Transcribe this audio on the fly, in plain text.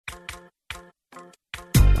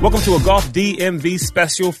Welcome to a Golf DMV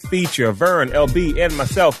special feature. Vern, LB, and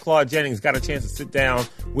myself, Claude Jennings, got a chance to sit down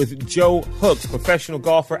with Joe Hooks, professional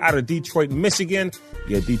golfer out of Detroit, Michigan.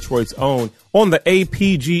 Yeah, Detroit's own. On the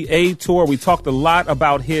APGA Tour, we talked a lot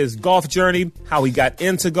about his golf journey, how he got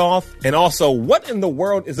into golf, and also what in the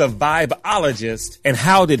world is a vibeologist and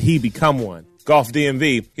how did he become one? Golf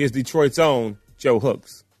DMV, here's Detroit's own Joe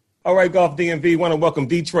Hooks. All right, Golf DMV, want to welcome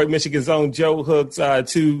Detroit, Michigan's own Joe Hooks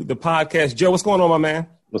to the podcast. Joe, what's going on, my man?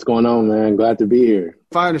 What's going on, man? Glad to be here.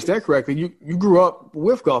 If I understand correctly, you grew up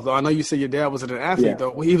with golf, though. I know you said your dad wasn't an athlete,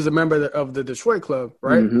 though. He was a member of the Detroit Club,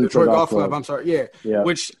 right? Mm-hmm. Detroit Golf Club. I'm sorry. Yeah.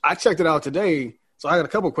 Which I checked it out today. So I got a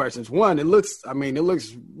couple questions. One, it looks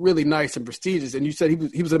really nice and prestigious. And you said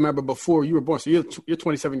he was a member before you were born. So you're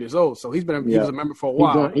 27 years old. So he was a member for a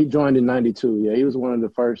while. He joined in 92. Yeah, he was one of the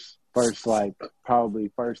first probably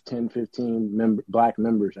first 10, 15 black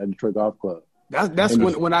members at Detroit Golf Club. That's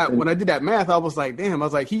when I did that math, I was like, damn. I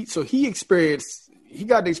was like, he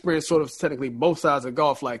got to experience sort of technically both sides of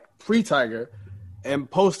golf, like pre-Tiger and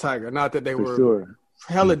post-Tiger. Not that they were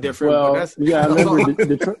hella different. Well, but I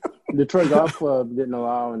remember Detroit Golf Club didn't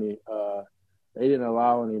allow any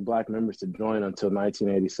black members to join until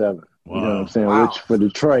 1987. Wow. You know what I'm saying? Wow. Which for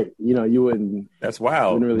Detroit, you wouldn't. That's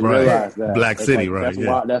wild. Wouldn't really realize that. Black City, right?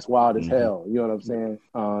 That's wild as hell. You know what I'm saying?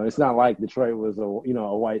 It's not like Detroit was a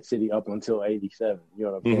white city up until 87. You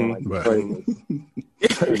know what I'm saying? Like Detroit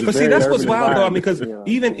was. But see, that's what's wild, though. I mean, because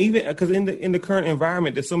even because in the current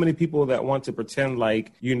environment, there's so many people that want to pretend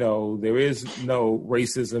like there is no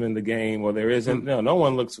racism in the game, or there isn't. No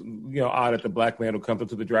one looks odd at the black man who comes up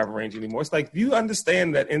to the driving range anymore. It's like you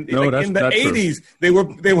understand that in the 80s there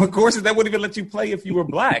were courses that wouldn't even let you play if you were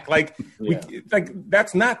black. Like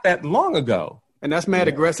that's not that long ago. And that's mad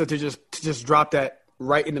aggressive to just drop that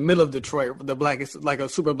right in the middle of Detroit. The black is like a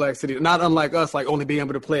super black city, not unlike us, like only being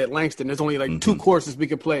able to play at Langston. There's only like two courses we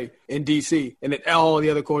could play in DC, and then all the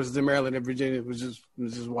other courses in Maryland and Virginia was just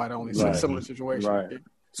white only. So similar situation. Right.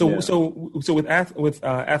 So with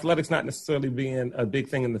athletics not necessarily being a big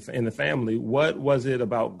thing in the family, what was it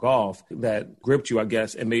about golf that gripped you, I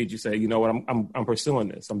guess, and made you say, you know what, I'm pursuing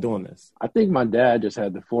this, I'm doing this? I think my dad just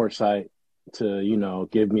had the foresight to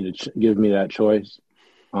give me that choice.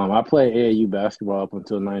 I played AAU basketball up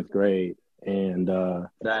until 9th grade, and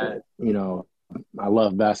I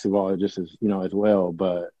love basketball just as as well.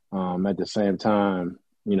 But at the same time,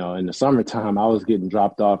 in the summertime, I was getting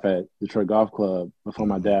dropped off at Detroit Golf Club before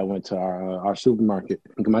my dad went to our supermarket.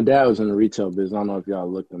 My dad was in the retail business. I don't know if y'all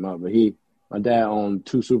looked him up, but my dad owned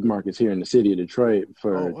 2 supermarkets here in the city of Detroit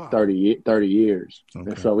for 30 years.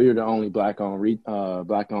 Okay. And so we were the only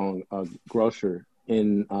black-owned grocer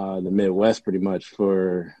in the Midwest pretty much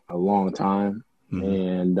for a long time. Mm-hmm.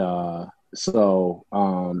 And so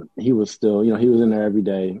he was still, he was in there every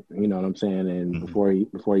day, you know what I'm saying? And before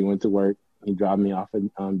he went to work, he dropped me off in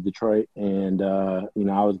Detroit, and I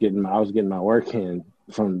was getting my work in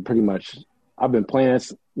from pretty much. I've been playing.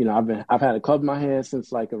 I've had a club in my hand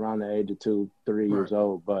since like around the age of 2-3 years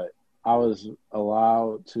old. But I was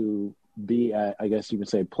allowed to be at, I guess you could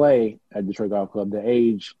say, play at Detroit Golf Club. The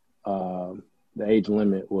age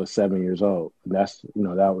limit was 7 years old. That's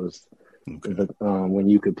that was when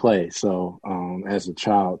you could play. So as a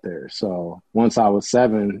child there. So once I was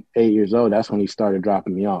 7-8 years old, that's when he started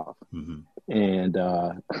dropping me off. Mm-hmm. And,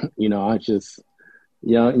 I just,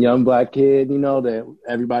 young black kid, that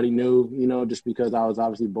everybody knew, just because I was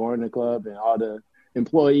obviously born in the club and all the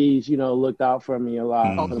employees, looked out for me a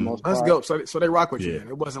lot for the most part. Let's go. So they rock with you. Then.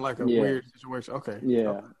 It wasn't like a weird situation. Okay. Yeah.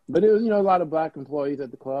 Okay. But it was, a lot of black employees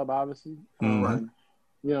at the club, obviously. Mm-hmm.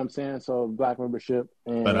 You know what I'm saying? So black membership.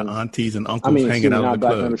 And but aunties and uncles hanging out at the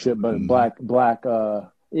black club. Membership, but black,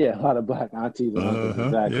 a lot of black aunties and uncles.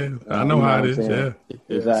 Exactly. Yeah, I know how it is. Yeah.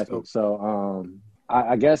 Exactly. So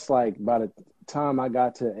I guess like by the time I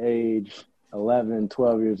got to age 11,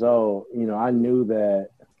 12 years old, I knew that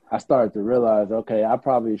I started to realize, okay,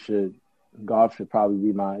 golf should probably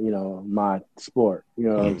be my, my sport. You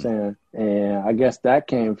know what I'm saying? And I guess that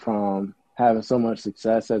came from having so much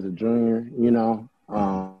success as a junior,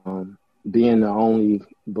 being the only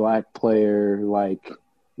black player, like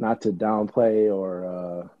not to downplay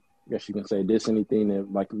or I guess you can say diss anything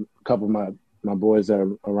that like a couple of my boys that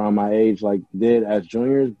are around my age like did as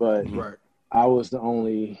juniors, but I was the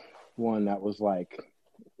only one that was like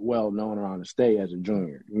well known around the state as a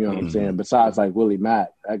junior. You know what I'm saying? Besides like Willie Mack,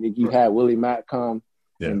 you had Willie Mack come,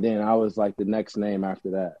 and then I was like the next name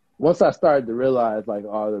after that. Once I started to realize like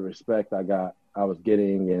all the respect I was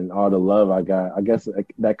getting and all the love I got, I guess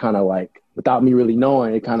that kind of like, without me really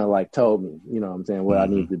knowing, it kind of like told me, you know what I'm saying, what I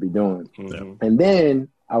needed to be doing. And then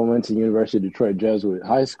I went to University of Detroit Jesuit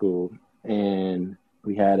High School, and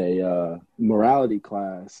we had a morality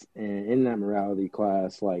class, and in that morality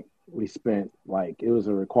class, like we spent like it was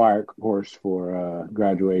a required course for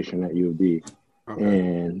graduation at U of D. Okay.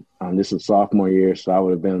 And this was sophomore year, so I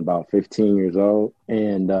would have been about 15 years old.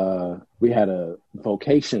 And we had a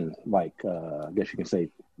vocation, like I guess you can say,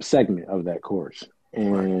 segment of that course.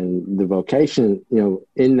 And the vocation,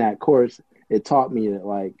 in that course, it taught me that,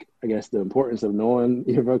 like, I guess the importance of knowing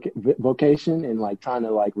your vocation and like trying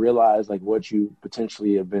to like realize like what you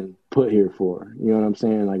potentially have been put here for. You know what I'm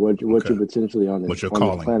saying? Like what you're potentially on this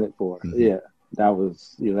planet for. Mm-hmm. Yeah, that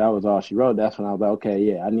was all she wrote. That's when I was like, okay,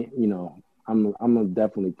 yeah, I need, I'm gonna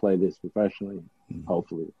definitely play this professionally,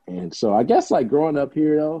 hopefully. And so I guess like growing up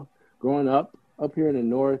here here in the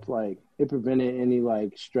North, like it prevented any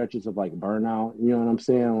like stretches of like burnout. You know what I'm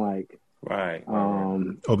saying? Like. Right.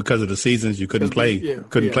 Because of the seasons, you couldn't play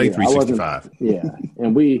 365. Yeah,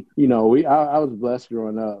 and I was blessed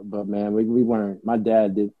growing up, but man, we weren't. My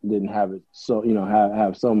dad didn't have it so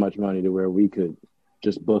have so much money to where we could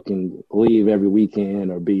just book and leave every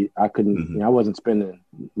weekend or be. I couldn't. I wasn't spending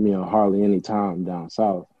hardly any time down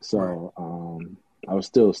south, so I was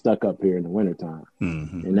still stuck up here in the wintertime.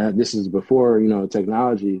 And this is before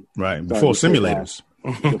technology. Right. Before simulators.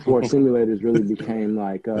 Before simulators really became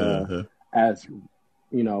like as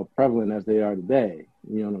prevalent as they are today.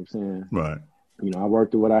 You know what I'm saying? Right. I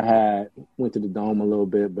worked with what I had, went to the Dome a little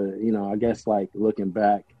bit, but I guess like looking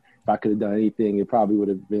back, if I could have done anything, it probably would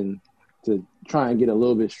have been to try and get a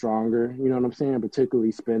little bit stronger. You know what I'm saying?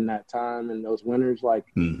 Particularly spend that time in those winters, like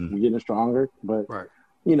you're getting stronger. But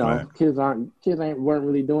kids weren't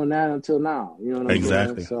really doing that until now. You know what I'm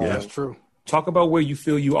saying? So, that's true. Talk about where you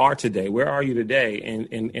feel you are today. Where are you today,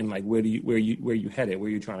 and like where you headed? Where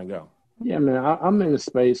you trying to go? Yeah, man, I'm in a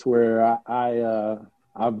space where I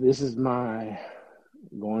this is my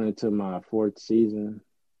going into my fourth season,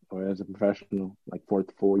 or as a professional, like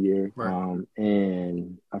fourth full year. Right.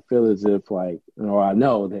 And I feel as if like I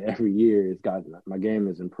know that every year my game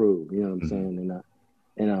has improved. You know what I'm saying?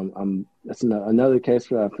 And I'm that's another case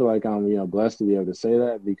where I feel like I'm blessed to be able to say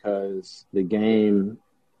that, because the game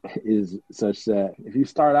is such that if you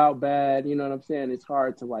start out bad, you know what I'm saying, it's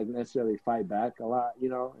hard to like necessarily fight back a lot,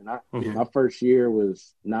 and my first year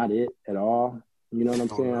was not it at all. You know what I'm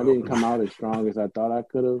saying? I didn't come out as strong as I thought I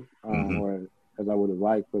could have, or as I would have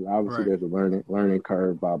liked, but obviously there's a learning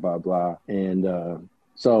curve, blah, blah, blah. And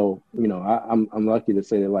so, I'm lucky to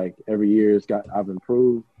say that like every year I've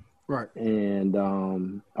improved. Right. And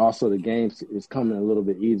also the game is coming a little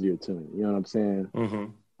bit easier to me. You know what I'm saying?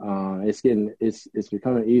 It's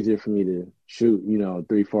becoming easier for me to shoot,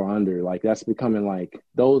 3-4 under. Like that's becoming like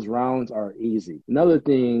those rounds are easy. Another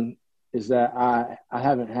thing is that I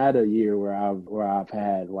haven't had a year where I've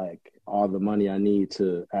had like all the money I need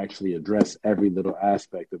to actually address every little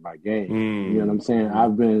aspect of my game. You know what I'm saying?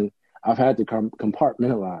 I've had to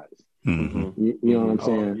compartmentalize. You know what I'm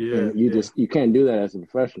saying? You can't do that as a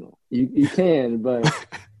professional. You can, but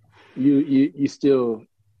you still.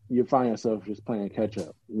 You find yourself just playing catch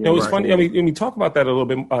up. It's funny. I mean, when we talk about that a little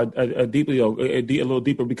bit deeply, a little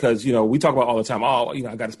deeper, because we talk about all the time.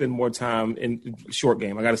 I got to spend more time in short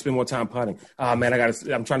game. I got to spend more time putting. Man,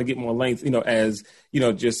 I'm trying to get more length. As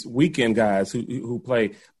just weekend guys who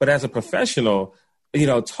play. But as a professional,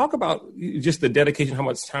 talk about just the dedication, how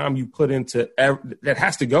much time you put into that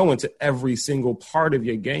has to go into every single part of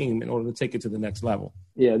your game in order to take it to the next level.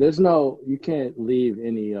 Yeah, you can't leave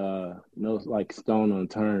any no like stone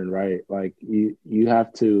unturned, right? Like you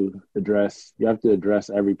have to address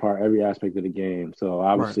every aspect of the game. So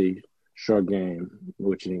obviously short game,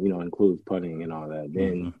 which includes putting and all that.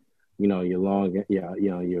 Then your long,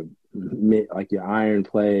 your mid, like your iron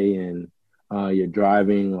play and your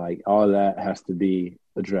driving, like all that has to be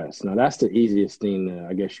addressed. Now that's the easiest thing that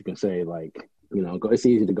I guess you can say. Like it's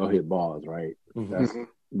easy to go hit balls, right?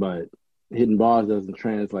 But hitting balls doesn't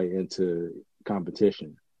translate into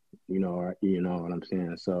competition, you know what I'm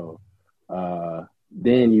saying? So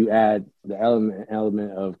then you add the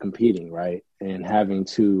element of competing, right? And having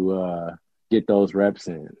to get those reps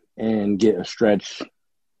in and get a stretch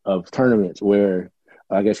of tournaments where,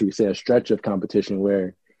 I guess you could say a stretch of competition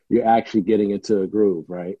where you're actually getting into a groove,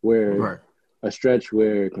 right? Where a stretch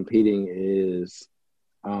where competing is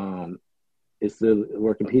where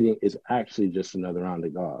competing is actually just another round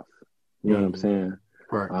of golf. You know what I'm saying?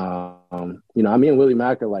 Right. Me and Willie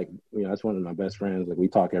Mack are like, that's one of my best friends. Like we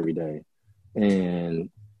talk every day.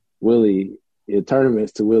 And Willie,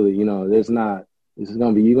 tournaments to Willie, you're going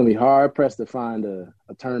to be hard pressed to find a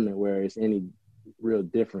tournament where it's any real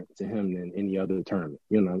different to him than any other tournament.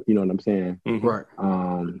 You know what I'm saying? Right.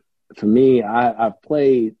 For me, I've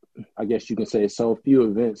played, I guess you can say, so few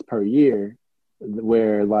events per year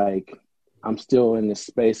where like I'm still in this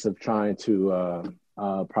space of trying to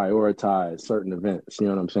prioritize certain events. You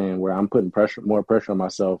know what I'm saying? Where I'm putting more pressure on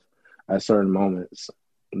myself at certain moments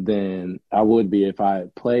than I would be if I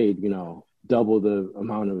had played, double the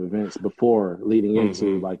amount of events before leading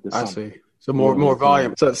into like the summer. I see. So more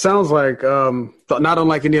volume. So it sounds like not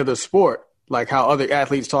unlike any other sport, like how other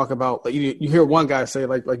athletes talk about. Like you hear one guy say,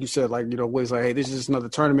 like you said, like Will's like, hey, this is just another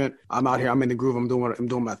tournament. I'm out here. I'm in the groove. I'm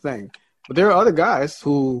doing my thing. But there are other guys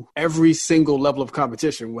who every single level of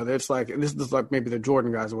competition, whether it's like, and this is like maybe the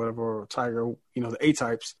Jordan guys or whatever, or Tiger, the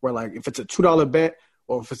A-types, where like if it's a $2 bet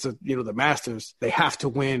or if it's the Masters, they have to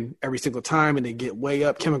win every single time and they get way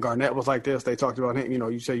up. Kevin Garnett was like this. They talked about him.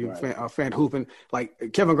 You say you're a fan hooping.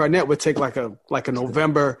 Like Kevin Garnett would take like a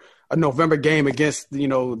November game against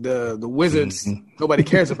the Wizards. Mm-hmm. Nobody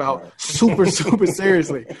cares about super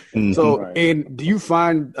seriously. Mm-hmm. So, and do you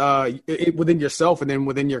find within yourself and then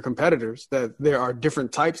within your competitors that there are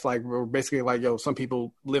different types? Like we're basically like, some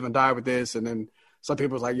people live and die with this, and then some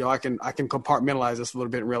people's like, I can compartmentalize this a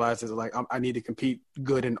little bit and realize that like I need to compete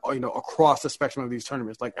good and across the spectrum of these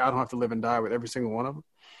tournaments. Like I don't have to live and die with every single one of them.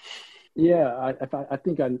 Yeah, I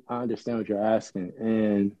think I understand what you're asking,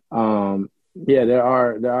 and yeah, there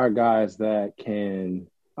are guys that can,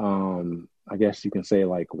 I guess you can say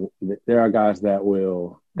like there are guys that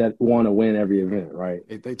want to win every event, right?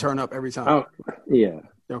 They turn up every time. Yeah.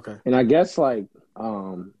 Okay. And I guess like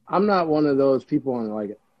I'm not one of those people on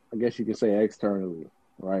like, I guess you could say externally,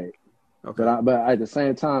 right? Okay. But at the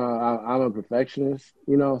same time, I'm a perfectionist,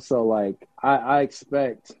 so like I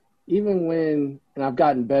expect even when, and I've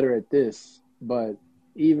gotten better at this, but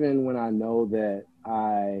even when I know that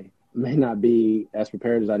I may not be as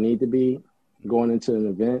prepared as I need to be going into an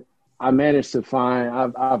event, I've managed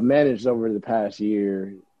over the past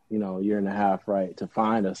year and a half, right, to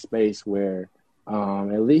find a space where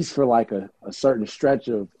at least for like a certain stretch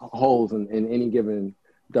of holes in any given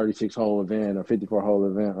 36-hole event or 54-hole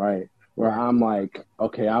event, right, where I'm like,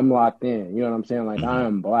 okay, I'm locked in. You know what I'm saying? Like I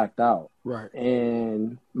am blacked out. Right.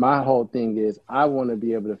 And my whole thing is I want to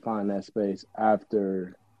be able to find that space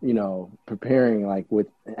after, preparing, like with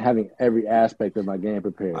having every aspect of my game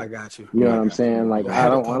prepared. I got you. You know what I'm saying? Like I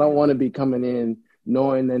don't want to be coming in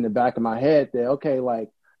knowing in the back of my head that, okay, like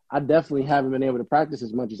I definitely haven't been able to practice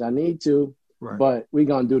as much as I need to, but we're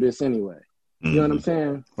going to do this anyway. You know what I'm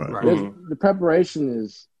saying? Right. The preparation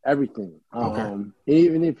is everything. Okay.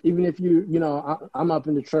 Even if you, I'm up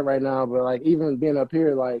in Detroit right now, but like even being up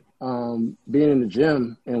here, like being in the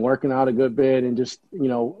gym and working out a good bit and just,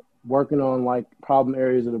 working on like problem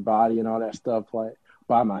areas of the body and all that stuff, like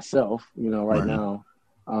by myself, right now,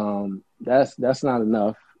 that's not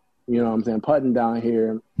enough. You know what I'm saying? Putting down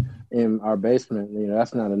here in our basement,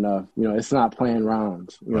 that's not enough. It's not playing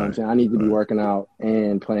rounds. You know what I'm saying? I need to be working out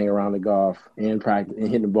and playing around the golf and practice and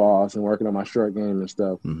hitting the balls and working on my short game and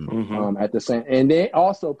stuff. Mm-hmm. At the same, and then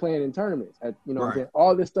also playing in tournaments. What I'm saying?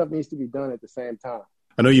 All this stuff needs to be done at the same time.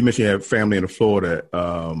 I know you mentioned you have family in Florida,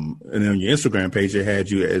 and on your Instagram page, it had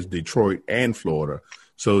you as Detroit and Florida.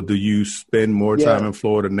 So do you spend more time in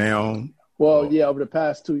Florida now? Well, yeah, over the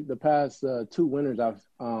past two winters, I've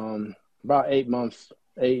about 8 months,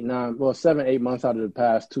 8 months out of the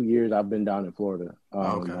past 2 years, I've been down in Florida,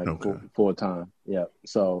 full time. Yeah.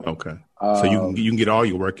 So so you can get all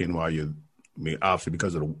your work in while you're. I mean, obviously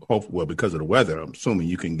because of the weather, I'm assuming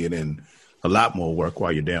you can get in a lot more work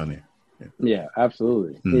while you're down there. Yeah,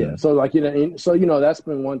 absolutely. Mm-hmm. Yeah. So like that's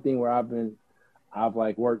been one thing where I've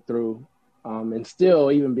like worked through, and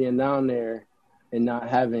still even being down there and not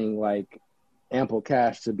having like ample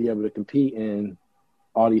cash to be able to compete in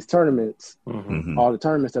all these tournaments, all the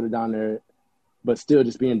tournaments that are down there, but still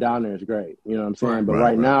just being down there is great. You know what I'm saying? But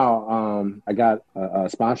right now, I got a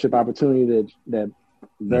sponsorship opportunity that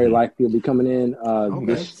very likely will be coming in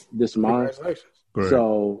this month.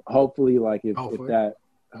 So hopefully, like if that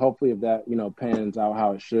pans out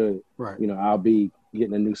how it should, I'll be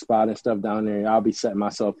getting a new spot and stuff down there. I'll be setting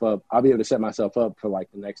myself up. I'll be able to set myself up for like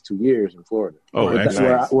the next 2 years in Florida. Oh, that's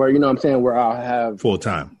nice. where you know what I'm saying, where I'll have full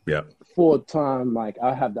time. Yeah. Full time, like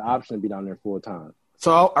I have the option to be down there full time.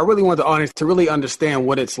 So I really want the audience to really understand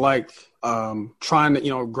what it's like trying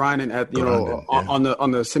to, grinding at, on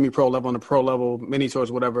the semi-pro level, on the pro level, mini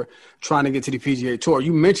tours, whatever, trying to get to the PGA Tour.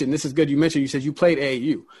 You mentioned, this is good, you said you played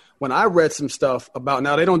AAU. When I read some stuff about,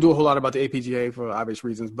 now they don't do a whole lot about the APGA for obvious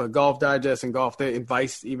reasons, but Golf Digest and Golf Day and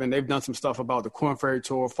Vice, even they've done some stuff about the Korn Ferry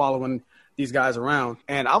Tour, following these guys around.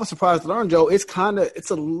 And I was surprised to learn, Joe, it's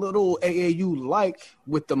a little AAU-like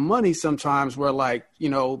with the money sometimes where like,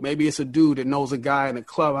 maybe it's a dude that knows a guy in the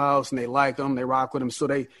clubhouse and they like him, they rock with him. So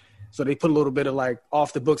they put a little bit of like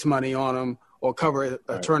off the books money on him or cover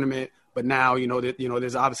a tournament. But now,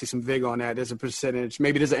 there's obviously some vig on that. There's a percentage.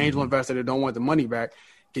 Maybe there's an angel investor that don't want the money back.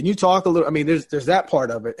 Can you talk a little? I mean, there's that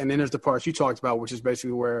part of it, and then there's the parts you talked about, which is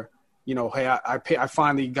basically where, hey, I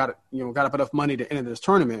finally got up enough money to enter this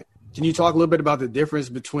tournament. Can you talk a little bit about the difference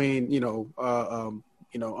between,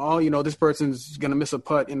 this person's going to miss a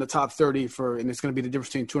putt in the top 30 and it's going to be the difference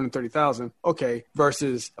between 230,000. Okay.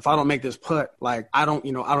 Versus if I don't make this putt, like I don't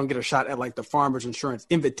get a shot at like the Farmers Insurance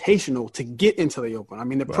Invitational to get into the Open. I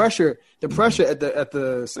mean, the pressure at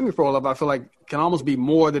the semi-pro level, I feel like can almost be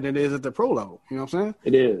more than it is at the pro level. You know what I'm saying?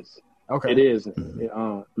 It is. Okay. It is,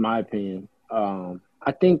 in my opinion.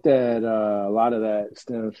 I think that a lot of that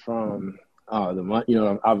stems from the money,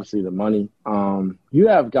 obviously the money. You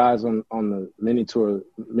have guys on the mini tour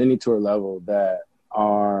level that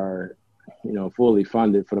are, fully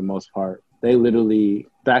funded for the most part. They literally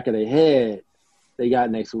back of their head, they got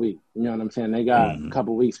next week. You know what I'm saying? They got a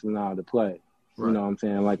couple weeks from now to play. Right. You know what I'm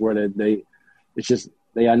saying? Like where they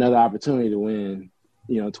got another opportunity to win,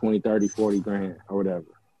 20, 30, 40 grand or whatever.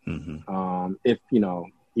 Mm-hmm. If,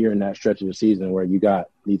 you're in that stretch of the season where you got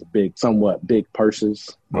these somewhat big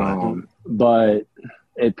purses. Right. But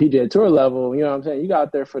at PGA Tour level, you know what I'm saying, you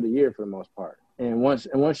got there for the year for the most part. And once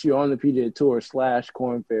you're on the PGA Tour /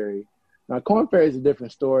 Korn Ferry, now Korn Ferry is a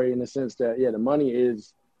different story in the sense that, the money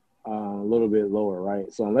is a little bit lower, right?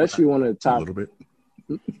 So unless you want to top – a little bit.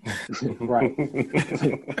 Right.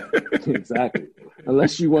 Exactly.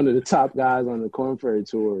 Unless you're one of the top guys on the Korn Ferry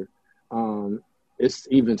Tour,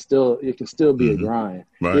 it can still be a grind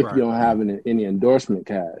if you don't have any endorsement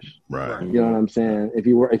cash. Right. You know what I'm saying? If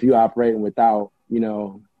you operating without,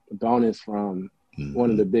 a bonus from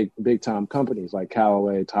one of the big time companies like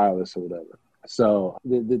Callaway, Titleist, or whatever. So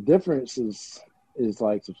the difference is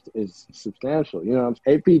substantial.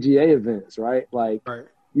 APGA events, right? Like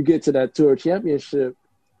you get to that tour championship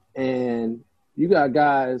and you got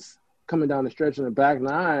guys coming down the stretch in the back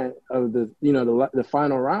nine of the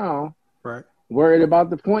final round. Right. Worried about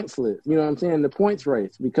the points list, you know what I'm saying? The points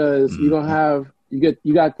race, because you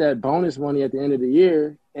got that bonus money at the end of the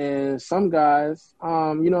year, and some guys, you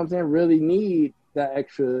know what I'm saying, really need that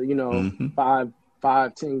extra, $5,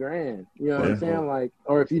 10 grand. You know what I'm saying? Like,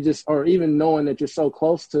 or even knowing that you're so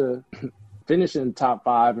close to finishing top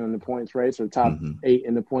 5 in the points race or top 8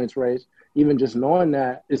 in the points race, even just knowing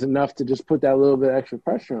that is enough to just put that little bit of extra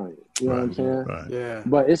pressure on you. You know what I'm saying? Right. Yeah.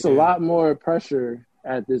 But it's a lot more pressure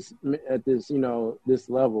at this this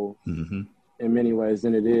level in many ways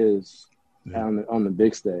than it is on the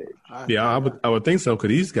big stage. Yeah, I would think so, because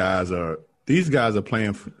these guys are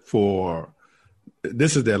playing for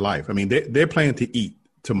this is their life. I mean, they're playing to eat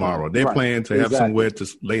tomorrow. They're playing to have somewhere to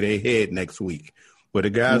lay their head next week. But the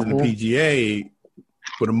guys in the PGA,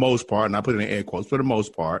 for the most part, and I put it in air quotes, for the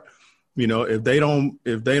most part, if they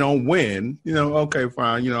don't win, okay,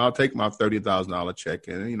 fine, I'll take my $30,000 check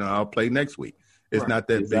and I'll play next week. It's not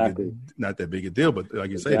that big a deal, but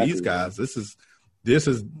like you say, these guys, this is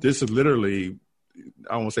literally,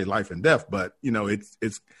 I won't say life and death, but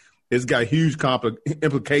it's got huge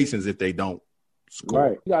implications if they don't score.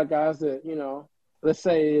 Right. You got guys that let's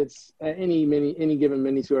say it's at any given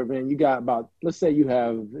mini tour event, you got about, let's say you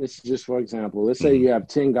have, it's just for example, let's say you have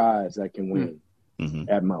 10 guys that can win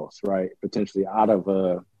at most, right? Potentially out of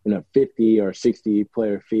a 50 or 60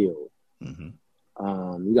 player field.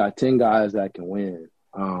 You got 10 guys that can win.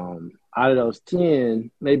 Out of those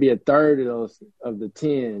 10, maybe a third of the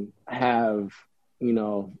 10 have,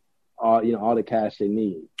 all the cash they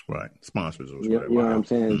need. Right. Sponsors. You know what I'm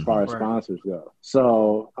saying? As far as sponsors go.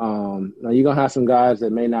 So, now you're going to have some guys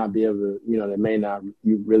that may not be able to, you may not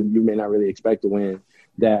really expect to win,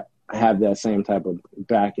 that have that same type of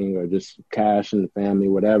backing or just cash in the family,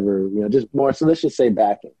 whatever, just more. So let's just say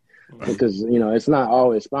backing. Because it's not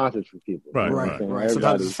always sponsors for people. Right.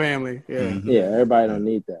 Sometimes it's family. Yeah. Yeah. Everybody don't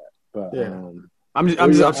need that. But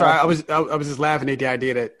I'm sorry. I was just laughing at the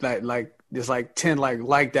idea that like there's like 10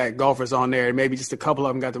 like that golfers on there, and maybe just a couple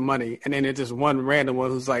of them got the money, and then there's just one random one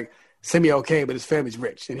who's like semi-okay, but his family's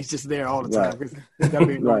rich, and he's just there all the time. He's got to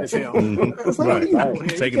be annoying as hell. It's like,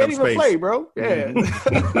 taking you up can't space, even play, bro. Yeah.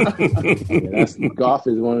 Golf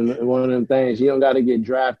is one of them things. You don't got to get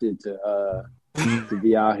drafted to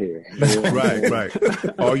be out here. Right.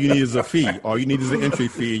 All you need is a fee. All you need is an entry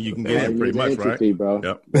fee, and you can get in pretty much, right? Fee, bro.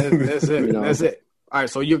 Yep. That's it. That's it. All right,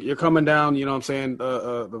 so you're coming down, you know what I'm saying,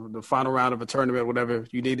 the final round of a tournament, whatever.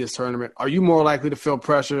 You need this tournament. Are you more likely to feel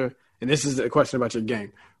pressure, and this is a question about your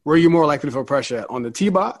game, where are you more likely to feel pressure at, on the tee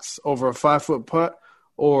box over a 5-foot putt,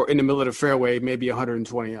 or in the middle of the fairway, maybe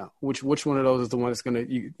 120 out? Which one of those is the one that's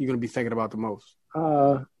you're gonna be thinking about the most?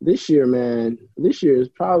 This year, man. This year is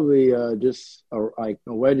probably just like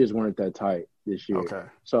the wedges weren't that tight. this year. Okay.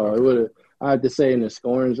 So it would. I have to say in the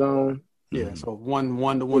scoring zone. Yeah. So 1 to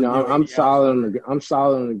 1. You know, I'm solid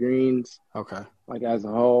on the greens. Okay. Like as a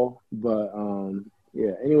whole, but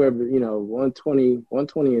yeah, anywhere but 120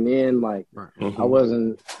 and in. Like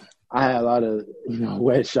I had a lot of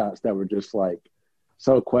wedge shots that were just like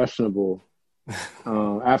so questionable.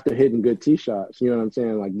 After hitting good tee shots, you know what I'm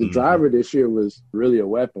saying? Like the driver this year was really a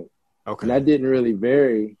weapon. Okay. And that didn't really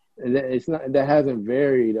vary, and that hasn't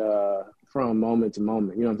varied from moment to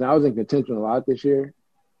moment. You know what I'm saying? I was in contention a lot this year,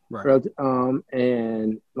 right?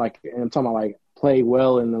 And I'm talking about like played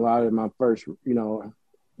well in a lot of my first,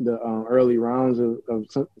 the early rounds of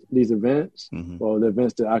some, these events, or the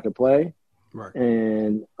events that I could play, right?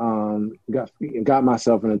 And got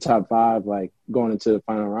myself in the top 5, like going into the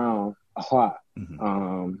final round a lot.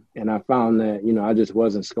 And I found that I just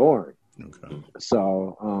wasn't scoring. Okay.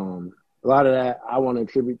 So a lot of that I want to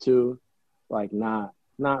attribute to like not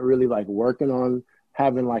really like working on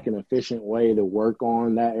having like an efficient way to work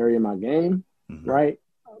on that area of my game, right?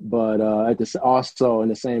 But also in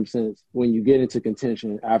the same sense, when you get into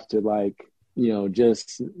contention after like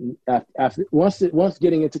just after once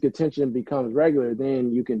getting into contention becomes regular,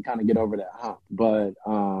 then you can kind of get over that hump. But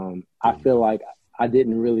I feel like I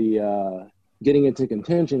didn't really getting into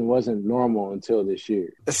contention wasn't normal until this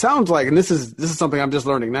year. It sounds like, and this is something I'm just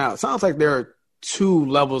learning now, it sounds like there are 2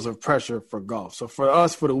 levels of pressure for golf. So for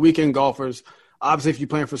us, for the weekend golfers, obviously if you're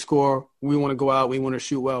playing for score, we want to go out, we want to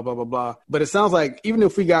shoot well, blah, blah, blah. But it sounds like even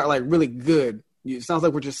if we got like really good, it sounds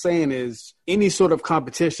like what you're saying is any sort of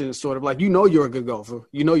competition is sort of like, you're a good golfer,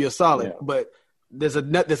 you're solid, but there's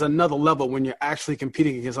another level when you're actually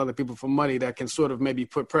competing against other people for money that can sort of maybe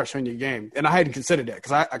put pressure on your game. And I hadn't considered that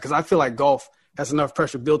because I feel like golf has enough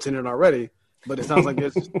pressure built in it already. But it sounds like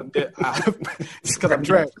it's because I'm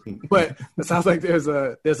trash. But it sounds like there's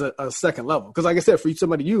a second level. Because like I said, for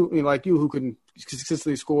somebody like you who can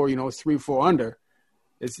consistently score 3-4 under,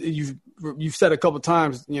 you've said a couple of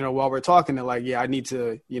times while we're talking that like I need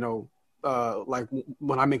to like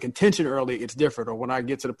when I'm in contention early it's different, or when I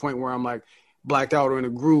get to the point where I'm like blacked out or in a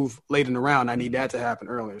groove late in the round, I need that to happen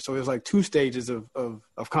earlier. So there's like 2 stages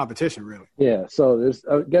of competition, really. Yeah. So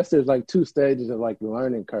I guess there's like 2 stages of like the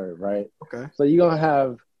learning curve, right? Okay. So you're going to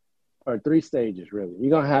have, or 3 stages really.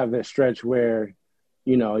 You're going to have that stretch where,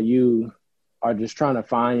 you are just trying to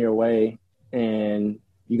find your way, and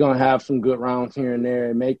you're going to have some good rounds here and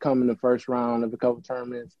there. It may come in the first round of a couple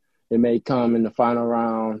tournaments. It may come in the final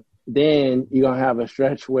round. Then you're going to have a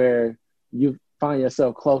stretch where you find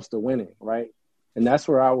yourself close to winning, right? And that's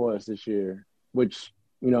where I was this year, which,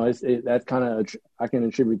 that's kind of, I can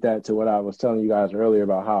attribute that to what I was telling you guys earlier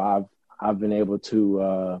about how I've been able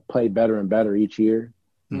to play better and better each year.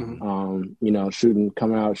 Coming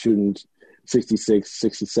out shooting 66,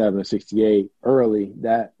 67, 68 early,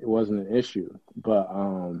 that it wasn't an issue. But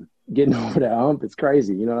getting over that hump is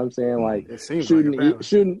crazy. You know what I'm saying? Like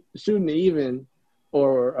shooting even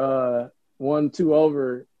or 1-2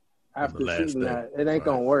 over after shooting that, it ain't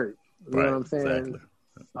gonna work. You know what I'm saying? Exactly.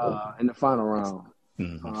 In the final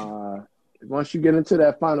round. Once you get into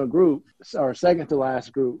that final group or second to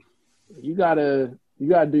last group, you gotta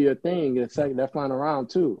do your thing in that final round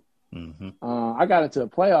too. I got into a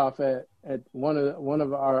playoff at one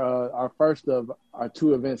of our first of our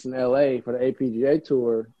 2 events in LA for the APGA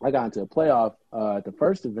tour. I got into a playoff at the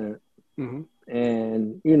first event,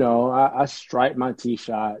 and I striped my tee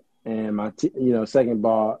shot, and my the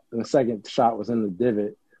second shot was in the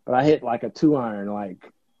divot, but I hit like a 2-iron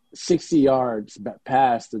like 60 yards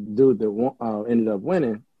past the dude that ended up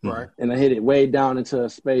winning. Right. And I hit it way down into a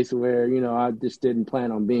space where, I just didn't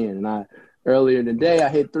plan on being. And earlier in the day, I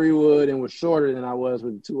hit 3-wood and was shorter than I was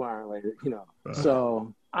with the 2-iron later,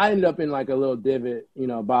 So I ended up in like a little divot,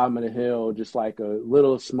 bottom of the hill, just like a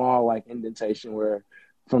little small like indentation where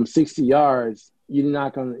from 60 yards, you're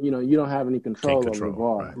not going to, you don't have any control over the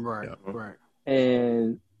ball. Right.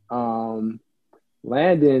 And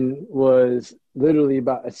Landon was literally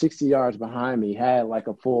about 60 yards behind me, had like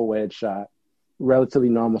a full wedge shot, relatively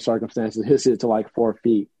normal circumstances, hits it to like 4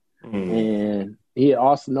 feet. And he had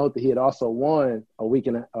also won a week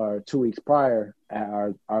or 2 weeks prior at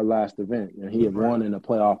our last event. And he had won in a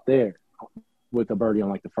playoff there with a birdie on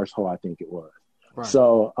like the first hole, I think it was. Right.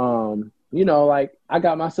 So, like I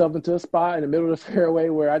got myself into a spot in the middle of the fairway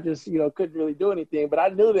where I just, couldn't really do anything. But I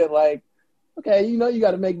knew that like, okay, you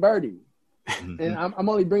got to make birdie. And I'm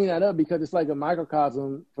only bringing that up because it's like a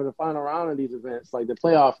microcosm for the final round of these events. Like the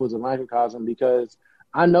playoff was a microcosm because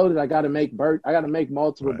I know that I got to make I got to make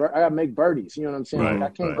multiple. I got to make birdies. You know what I'm saying? Like I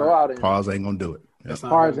can't go out and pars ain't gonna do it.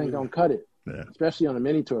 Pars ain't gonna cut it, especially on a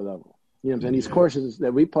mini tour level. You know what I'm saying? These courses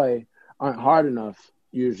that we play aren't hard enough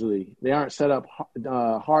usually. They aren't set up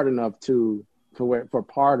hard enough for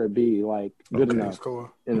par to be like good enough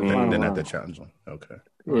in the final They're not round. that challenging. Okay.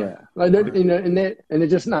 Yeah, like they're, and they're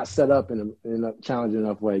just not set up in a challenging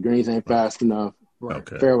enough way. Greens ain't fast enough.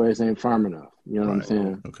 Okay. Fairways ain't firm enough. You know what I'm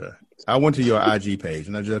saying? Okay. I went to your IG page,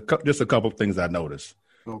 and just a couple of things I noticed,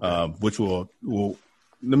 which will I'm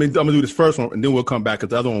gonna do this first one, and then we'll come back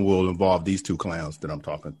because the other one will involve these two clowns that I'm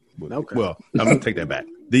talking with. Okay. Well, I'm gonna take that back.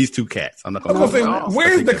 These two cats. I'm not going to say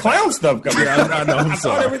where's the clown stuff coming? I know. I'm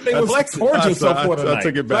sorry. Thought everything was cordial so far tonight. I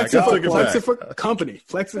took it back. Flexing for company.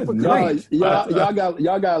 Flexing for company. Y'all got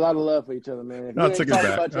a lot of love for each other, man. If you ain't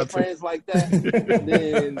talking about your friends like that,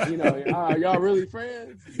 then y'all really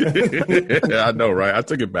friends? Yeah, I know, right? I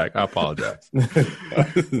took it back. I apologize.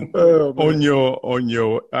 On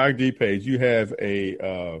your IG page, you have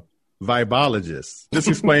a vibologist. Just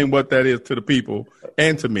explain what that is to the people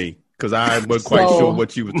and to me, because I wasn't quite sure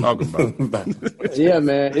what you were talking about. Yeah,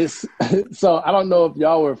 man. It's so I don't know if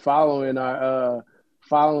y'all were following us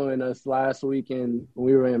last weekend when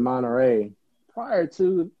we were in Monterey. Prior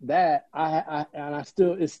to that,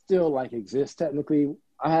 it still like exists technically.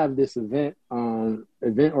 I have this event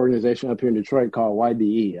organization up here in Detroit called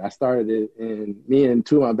YDE. I started it, and me and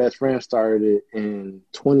two of my best friends started it in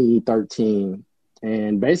 2013.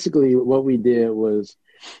 And basically what we did was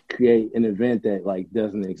create an event that like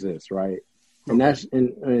doesn't exist, right? And that's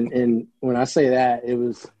and when I say that, it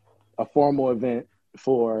was a formal event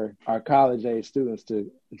for our college age students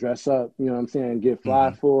to dress up, you know what I'm saying, get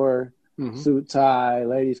fly for, suit, tie,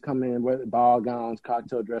 ladies come in with ball gowns,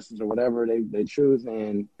 cocktail dresses, or whatever they choose,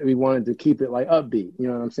 and we wanted to keep it like upbeat, you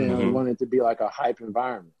know what I'm saying? We wanted it to be like a hype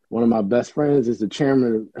environment. One of my best friends is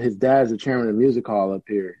his dad's the chairman of Music Hall up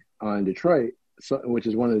here in Detroit. So, which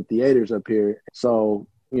is one of the theaters up here. So,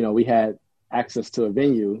 you know, we had access to a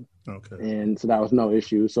venue, and so that was no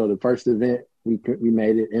issue. So the first event, we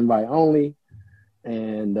made it invite only,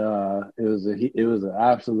 and it was an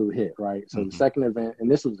absolute hit, right? So the second event, and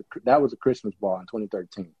that was a Christmas ball in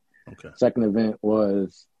 2013. Okay. Second event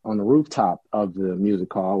was on the rooftop of the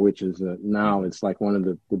music hall, which is now it's like one of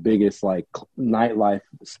the biggest like nightlife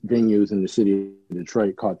venues in the city of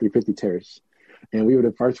Detroit, called 350 Terrace. And we were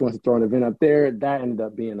the first ones to throw an event up there. That ended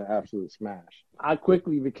up being an absolute smash. I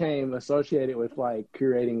quickly became associated with like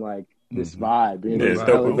curating like this vibe,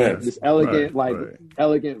 this elegant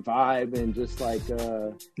vibe, and just like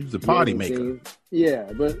he was a party maker.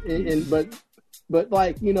 Yeah, but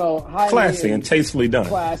like, you know, classy and tastefully done.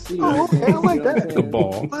 Classy. Oh, okay, I like that. The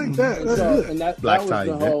ball. I like that. So, and that was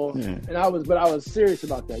the whole. And I was serious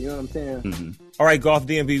about that. You know what I'm saying? All right, Golf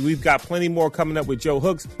DMV, we've got plenty more coming up with Joe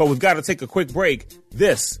Hooks, but we've got to take a quick break.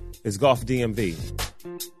 This is Golf DMV.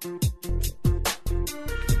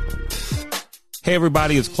 Hey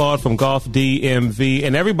everybody, it's Claude from Golf DMV,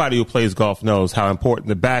 and everybody who plays golf knows how important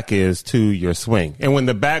the back is to your swing. And when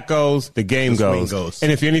the back goes, the game goes.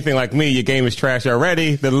 And if you're anything like me, your game is trash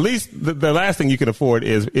already. The last thing you can afford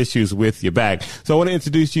is issues with your back. So I want to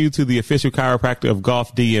introduce you to the official chiropractor of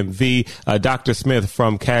Golf DMV, Dr. Smith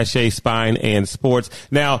from Cachet Spine and Sports.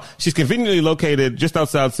 Now, she's conveniently located just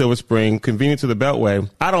outside Silver Spring, convenient to the Beltway.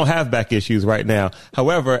 I don't have back issues right now.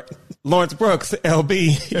 However, Lawrence Brooks,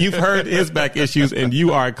 LB, you've heard his back issues, and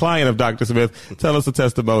you are a client of Dr. Smith. Tell us a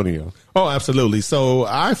testimonial. Oh, absolutely. So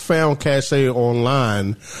I found Cachet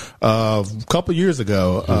online a couple years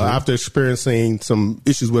ago after experiencing some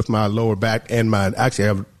issues with my lower back and actually I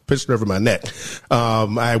have a picture over my neck.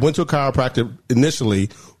 I went to a chiropractor initially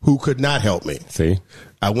who could not help me. See?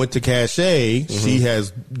 I went to Cachet. She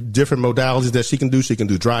has different modalities that she can do. She can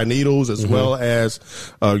do dry needles as well as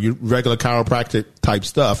your regular chiropractic type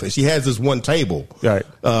stuff. And she has this one table that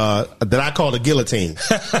I call the guillotine.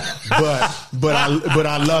 but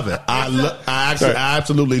I love it. I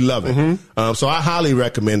absolutely love it. So I highly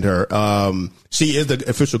recommend her. She is the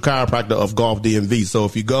official chiropractor of Golf DMV. So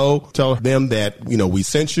if you go, tell them that, you know, we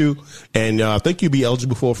sent you, and I think you'll be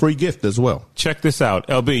eligible for a free gift as well. Check this out.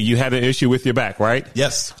 LB, you had an issue with your back, right?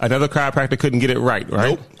 Yes. Another chiropractor couldn't get it right?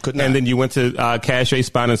 Nope, could not. And then you went to Cachet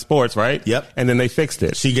Spine and Sports, right? Yep. And then they fixed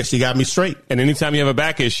it. She got me straight. And anytime you have a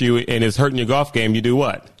back issue and it's hurting your golf game, you do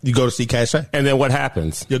what? You go to see Cachet. And then what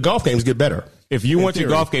happens? Your golf games get better. If you want your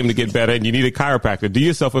golf game to get better and you need a chiropractor, do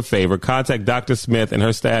yourself a favor. Contact Dr. Smith and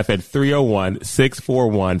her staff at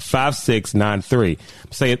 301-641-5693.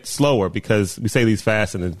 Say it slower because we say these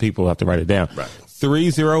fast and then people have to write it down. Right.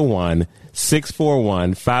 301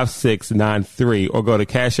 641-5693 or go to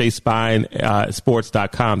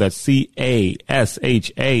CashaeSpineSports.com. That's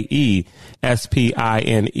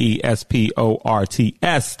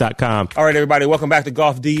CashaeSpineSports.com. All right, everybody, welcome back to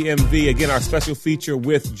Golf DMV. Again, our special feature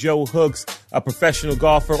with Joe Hooks, a professional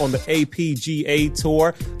golfer on the APGA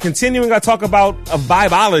Tour. Continuing our talk about a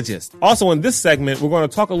vibologist. Also, in this segment, we're going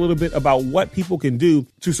to talk a little bit about what people can do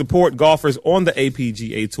to support golfers on the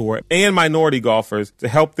APGA Tour and minority golfers to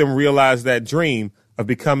help them realize that dream of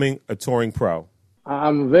becoming a touring pro.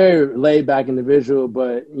 I'm a very laid back individual,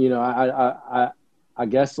 but I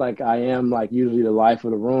guess like I am like usually the life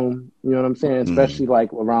of the room. You know what I'm saying? Especially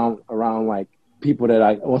like around like people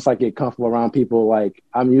that once I get comfortable around people, like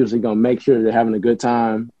I'm usually gonna make sure they're having a good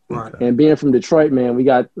time. Right. And being from Detroit, man, we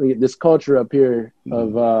get this culture up here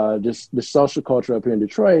of just the social culture up here in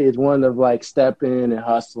Detroit is one of like stepping and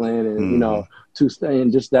hustling and to stay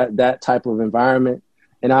in just that type of environment.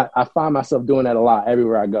 And I find myself doing that a lot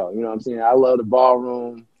everywhere I go. You know what I'm saying? I love the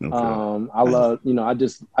ballroom. Okay. I love,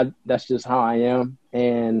 that's just how I am.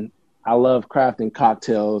 And I love crafting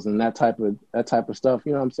cocktails and that type of stuff.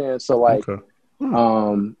 You know what I'm saying? So like,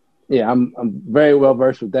 I'm very well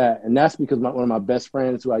versed with that. And that's because one of my best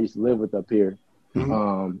friends who I used to live with up here,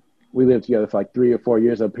 we lived together for like 3 or 4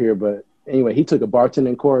 years up here. But anyway, he took a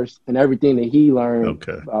bartending course and everything that he learned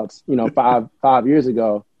about, 5 years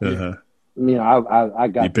ago. I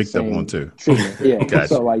got you picked up one too. Treatment. Yeah. Gotcha.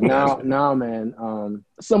 So like now, man,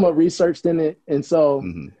 somewhat researched in it, and so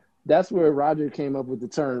that's where Roger came up with the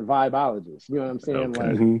term vibologist. You know what I'm saying?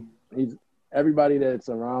 Okay. Like he's everybody that's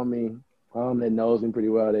around me, that knows me pretty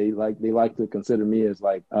well. They like to consider me as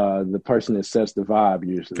like the person that sets the vibe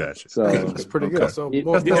usually. Gotcha. So it's pretty good. So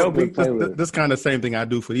this kind of same thing I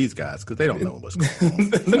do for these guys because they don't know what's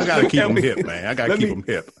going on. I gotta keep them hip, man. I gotta keep them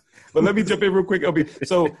hip. But let me jump in real quick, LB.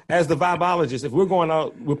 So as the vibologist, if we're going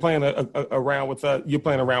out, we're playing around with us, you're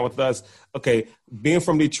playing around with us. Okay, being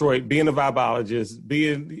from Detroit, being a vibologist,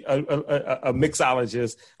 being a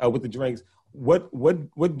mixologist with the drinks, what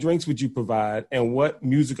drinks would you provide and what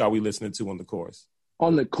music are we listening to on the course?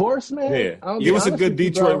 On the course, man? Yeah. Give us a good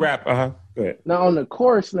Detroit rap. Go ahead. Now, on the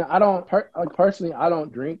course, man, I don't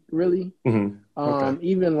drink really. Mm-hmm.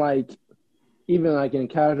 Even like in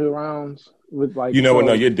casual rounds. With like, what?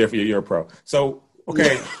 No, you're different. You're a pro. So,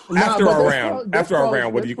 okay, after our round,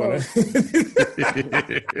 what are you going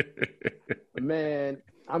to? Man,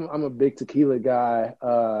 I'm a big tequila guy.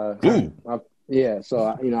 So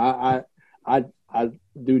I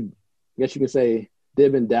do. I guess you can say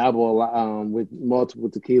dib and dabble with multiple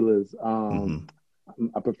tequilas.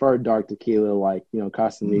 I prefer dark tequila, like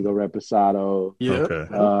Casamigo Reposado. Yeah. Okay.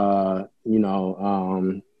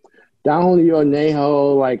 Don Julio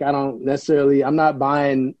Añejo, like I'm not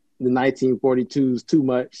buying the 1942s too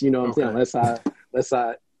much, you know what I'm saying? Unless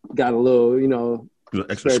I got a little,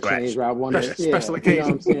 extra scratch. Where I want to, special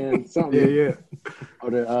occasion. You know what I'm saying? Something. Or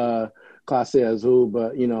the Clase Azul,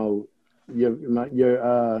 but your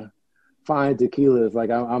fine tequilas,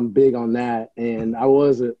 like I'm big on that, and I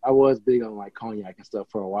was big on like cognac and stuff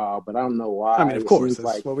for a while, but I don't know why. I mean, of course, that's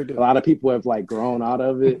like what we do. A lot of people have like grown out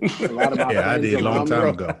of it. A lot of my I did a long time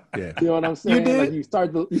ago. Yeah, you know what I'm saying? You did? Like you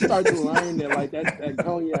start to learn that like that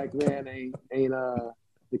cognac, man, ain't the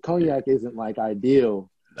cognac isn't like ideal.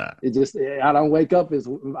 Nah. It just I don't wake up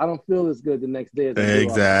I don't feel as good the next day.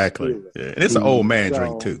 Exactly. Yeah. And it's an old man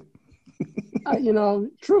drink too.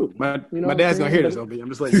 True. My dad's gonna hear this, OB. I'm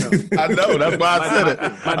just letting you know. I know. That's why I said it.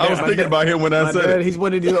 I was thinking about him when I said it. He's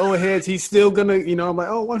one of these old heads. He's still gonna, I'm like,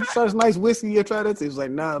 oh, why don't you try this nice whiskey? You try that? He was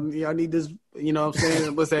like, nah, I need this. You know what I'm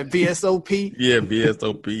saying? What's that? VSOP? Yeah,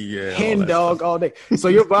 VSOP. Yeah. Hen dog all day. So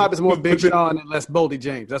your vibe is more Big Sean and less Boldy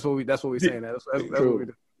James. That's what we're saying. That's what we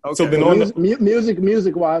do. Okay. So then on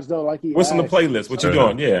music wise though, like what's on the playlist? What you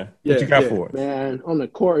doing? Yeah. What you got for it? Man, on the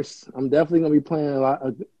course, I'm definitely gonna be playing a lot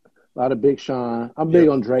of Big Sean. I'm big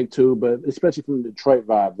on Drake too, but especially from the Detroit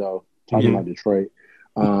vibe though. Talking about Detroit.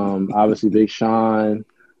 Obviously Big Sean.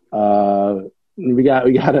 We got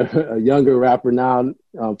a younger rapper now,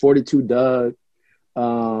 42 Doug.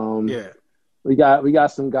 We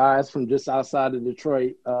got some guys from just outside of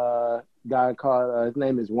Detroit. Guy called his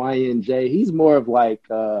name is YNJ. He's more of like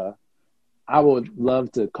I would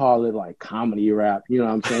love to call it like comedy rap. You know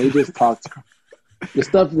what I'm saying? He just talks. The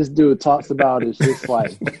stuff this dude talks about is just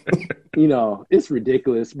like, it's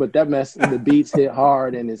ridiculous, but the beats hit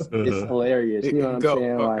hard and it's hilarious. You know what I'm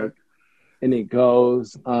saying? Okay. Like, and it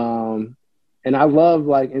goes. And I love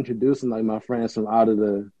like introducing like my friends from out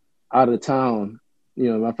of town.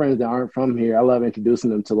 My friends that aren't from here. I love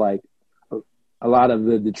introducing them to like a lot of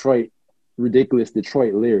the ridiculous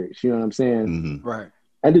Detroit lyrics. You know what I'm saying? Mm-hmm. Right.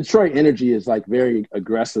 And Detroit energy is like very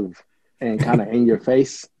aggressive. and kind of in your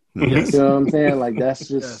face. Yes. You know what I'm saying? Like that's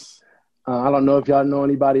just. Yes. I don't know if y'all know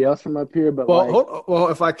anybody else from up here, but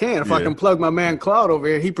if I can plug my man Claude over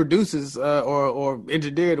here, he produces or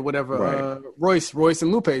engineered or whatever Royce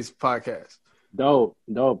and Lupe's podcast. Dope.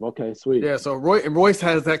 Okay, sweet. Yeah, so Royce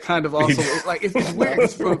has that kind of also like it's weird.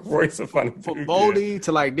 It's from Royce a funny from Boldy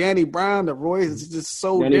to like Danny Brown to Royce. It's just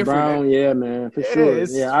so Danny different. Brown, yeah, man, for sure.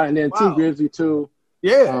 Yeah, and then T Grizzly too.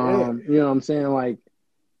 Yeah, you know what I'm saying? Like,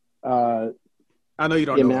 I know you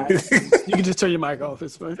don't know. You can just turn your mic off.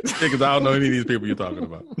 It's fine. Because I don't know any of these people you're talking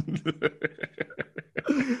about.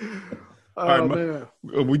 All right, man.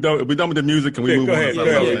 We done with the music. Can we move on? Go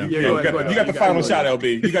ahead. You got the final shot,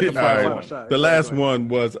 LB. You got the final shot. The last one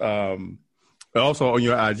was also on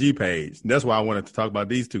your IG page. That's why I wanted to talk about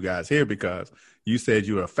these two guys here, because you said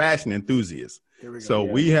you're a fashion enthusiast. So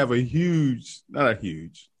we have we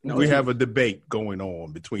have a debate going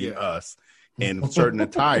on between us and certain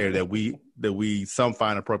attire that we some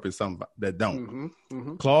find appropriate, some that don't.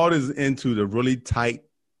 Claude is into the really tight.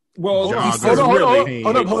 Well, hold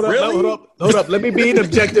up. Let me be an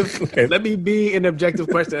objective. Okay. Let me be an objective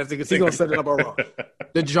question, as because he's gonna set it up all wrong.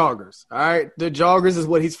 The joggers, all right. The joggers is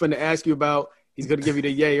what he's going to ask you about. He's going to give you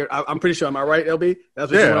the yay. I'm pretty sure. Am I right, LB?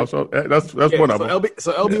 That's one of them.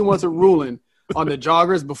 So LB wants a ruling on the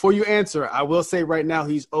joggers. Before you answer, I will say right now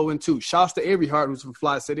he's 0-2. Shouts to Avery Hart, who's from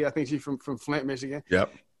Fly City. I think she's from Flint, Michigan.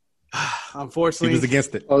 Yep. Unfortunately, he was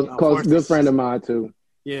against it. Good friend of mine too.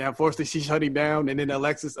 Yeah, unfortunately, she shut him down, and then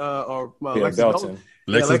Alexis Alexis Belton.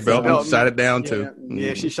 Alexis Belton shot it down too.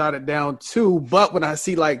 Yeah, she shot it down too. But when I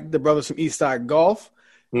see like the brothers from Eastside Golf,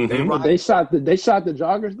 they shot the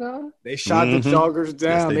joggers down. They shot the joggers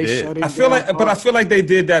down. Yes, they shut it I feel down. like, I feel like they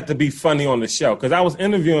did that to be funny on the show, because I was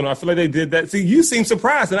interviewing. I feel like they did that. See, you seem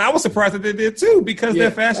surprised, and I was surprised that they did too, because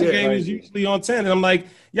their fashion game is usually on 10. And I'm like,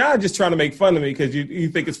 y'all just trying to make fun of me because you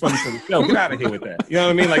think it's funny for the show. Get out of here with that. You know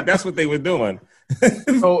what I mean? Like that's what they were doing.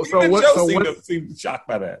 So Joe seemed shocked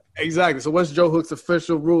by that. Exactly. So what's Joe Hook's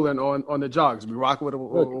official ruling on the joggers? We rocking with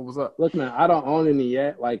what was up? Look, man, I don't own any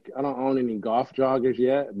yet. Like I don't own any golf joggers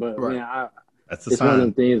yet. But man, it's one of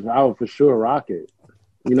them things I would for sure rock it.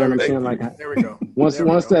 You know what I'm saying? Like there we go. Once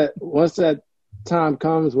that time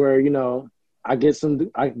comes where I get some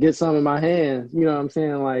in my hands. You know what I'm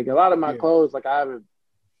saying? Like a lot of my clothes, like I'm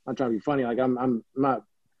trying to be funny. Like I'm not.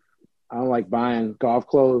 I don't like buying golf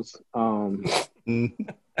clothes. If I'm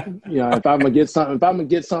gonna get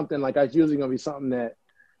something, like it's usually gonna be something that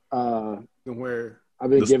where I've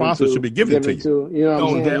been the sponsor should be given to you. You know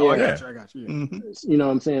what I'm saying? I got you. You know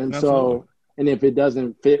what I'm saying? Absolutely. So, and if it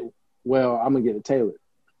doesn't fit well, I'm gonna get it tailored.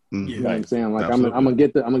 You know what I'm saying? Like I'm gonna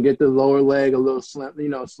get the lower leg a little slim,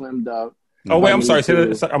 slimmed up. Oh wait, I'm sorry. Say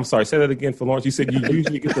that again for Lawrence. You said you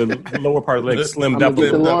usually get the lower part of the leg slimmed up. I'm gonna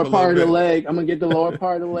get the lower part of the leg. I'm gonna get the lower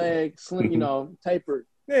part of the leg slim, tapered.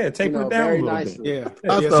 Yeah, taper it down a little nicely. bit. Yeah.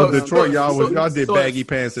 I thought Detroit, y'all did baggy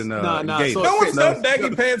pants and gaiters. No one's done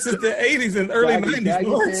baggy pants since the 80s and early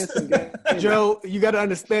 90s. Joe, you got to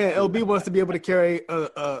understand, LB wants to be able to carry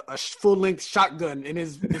a full-length shotgun in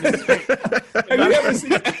his pants. Have you ever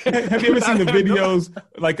seen the videos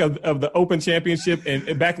like of the Open Championship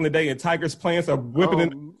and back in the day, and Tiger's plants are whipping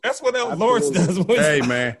in? That's what Lawrence does. Hey,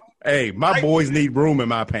 man. Hey, my boys need room in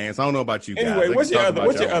my pants. I don't know about you guys. Anyway, what's your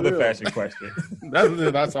other fashion question?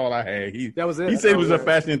 That's all I had. That was it. He said he was a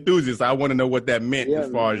fashion enthusiast. I want to know what that meant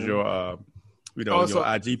as far as your,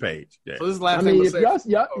 your IG page. Yeah. So this is last I mean, if y'all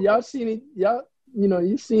see me,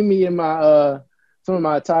 you see me in my some of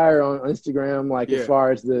my attire on Instagram, like as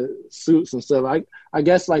far as the suits and stuff. I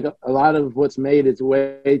guess like a lot of what's made its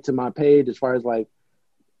way to my page, as far as like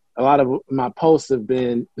a lot of my posts have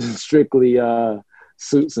been strictly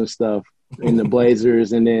suits and stuff, in the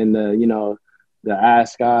blazers, and then the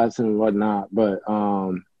ascots and whatnot. But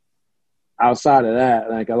outside of that,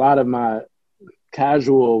 like a lot of my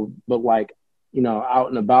casual, but like out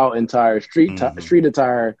and about entire street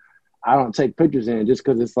attire, I don't take pictures in just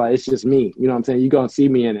because it's like it's just me. You know what I'm saying? You're gonna see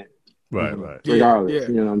me in it, right? Regardless, yeah.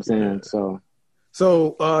 You know what I'm saying? Yeah.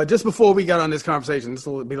 So just before we got on this conversation, this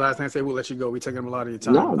will be the last thing I say. We'll let you go. We're taking a lot of your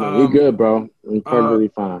time. No, man, you're good, bro. I'm perfectly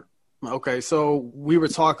fine. Okay, so we were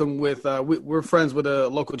talking with we're friends with a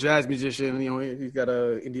local jazz musician. He's got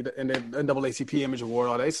an NAACP Image Award.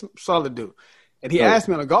 All that. He's a solid dude. And he asked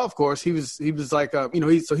me on a golf course. He was like,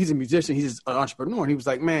 he's a musician. He's an entrepreneur. And he was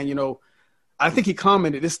like, man, I think he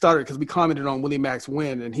commented. This started because we commented on Willie Mack's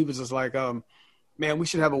win, and he was just like, man, we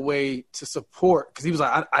should have a way to support. Because he was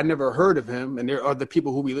like, I never heard of him, and there are the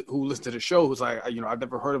people who listen to the show who's like, I've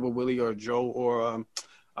never heard of a Willie or a Joe or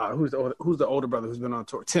who's the older brother who's been on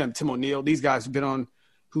tour? Tim O'Neill. These guys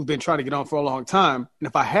who've been trying to get on for a long time. And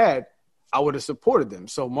if I had I would have supported them.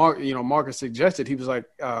 So Marcus suggested, he was like,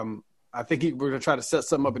 I think we're going to try to set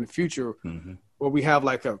something up in the future where we have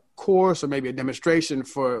like a course or maybe a demonstration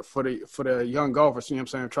for the young golfers, you know what I'm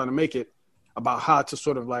saying, trying to make it about how to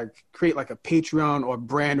sort of like create like a Patreon or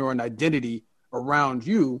brand or an identity around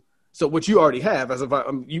you. So what you already have, as if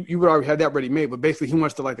you would already have that ready made, but basically he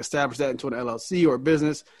wants to like establish that into an LLC or a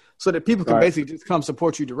business so that people can basically just come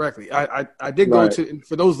support you directly. I did go to,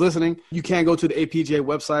 for those listening, you can go to the APGA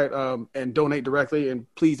website and donate directly, and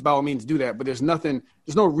please by all means do that. But there's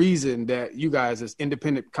no reason that you guys as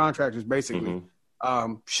independent contractors basically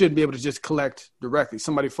should be able to just collect directly.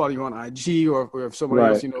 Somebody follow you on IG or if somebody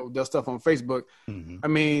else, does stuff on Facebook. I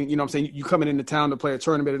mean, you know what I'm saying? You coming into town to play a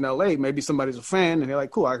tournament in LA, maybe somebody's a fan and they're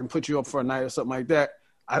like, cool, I can put you up for a night or something like that.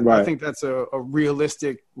 I think that's a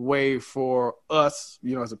realistic way for us,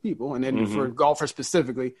 as a people, and then for golfers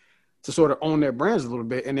specifically to sort of own their brands a little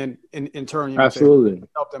bit. And then in turn, absolutely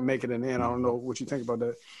help them make it in the end. I don't know what you think about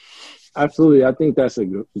that. Absolutely. I think that's a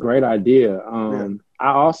great idea.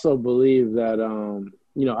 I also believe that,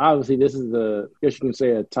 obviously this is I guess you can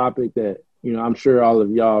say a topic that, I'm sure all of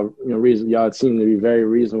y'all, y'all seem to be very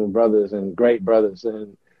reasonable brothers and great brothers.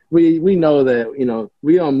 And we know that,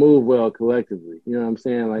 we don't move well collectively, you know what I'm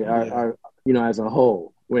saying? Like our as a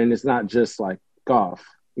whole, when it's not just like golf,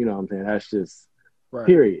 you know what I'm saying? That's just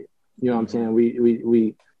period. You know what I'm saying?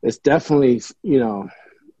 We it's definitely,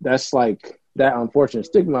 that's like, that unfortunate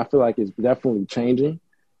stigma, I feel like, is definitely changing.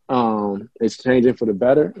 It's changing for the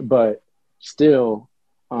better, but still,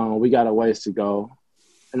 we got a ways to go.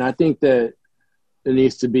 And I think that there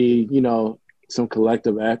needs to be, some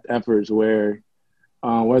collective efforts where,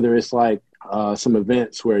 whether it's like some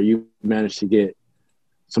events where you manage to get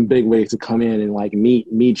some big wigs to come in and like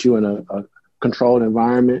meet you in a controlled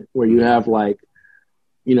environment where you have like,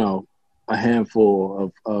 a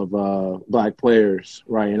handful of Black players,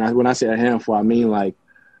 right? And when I say a handful, I mean like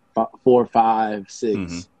 4, 5,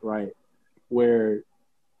 6, right? Where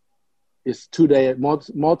it's 2-day,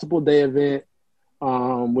 multiple day event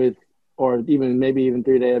or maybe even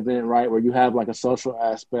 3-day event, right? Where you have like a social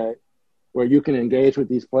aspect where you can engage with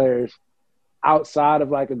these players outside of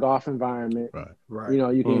like a golf environment. Right.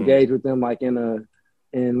 You can engage with them like in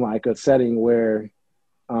a setting where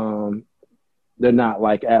they're not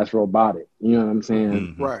like as robotic. You know what I'm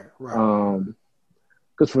saying? Right.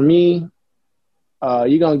 Because for me,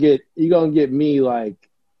 you're gonna get me like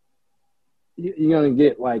you're gonna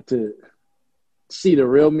get like to see the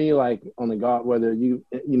real me like on the golf. Whether you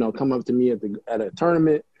come up to me at a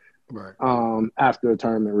tournament, after a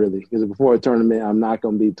tournament really, because before a tournament I'm not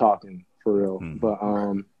gonna be talking for real. But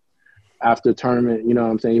after a tournament, you know what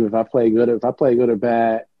I'm saying. Even if I play good or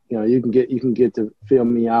bad, you can get to feel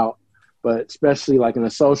me out. But especially like in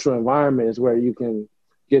a social environment is where you can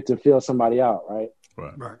get to feel somebody out, right?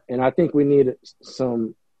 Right. And I think we need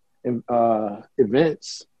some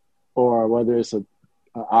events, or whether it's an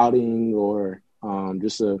outing or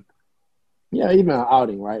just even an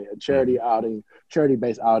outing, right? A charity outing,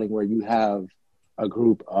 charity-based outing where you have a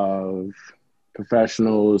group of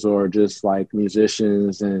professionals or just like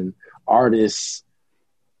musicians and artists,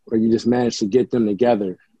 where you just manage to get them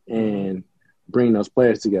together and bring those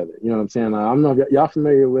players together. You know what I'm saying? I don't know if y'all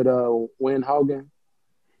familiar with Wynn Hogan?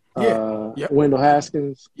 Wendell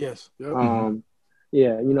Haskins? Yes. Yep.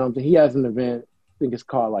 He has an event, I think it's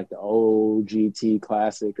called like the OGT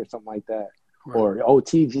Classic or something like that. Or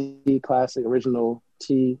OTG Classic, Original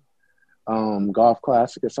T Golf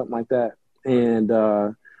Classic or something like that. And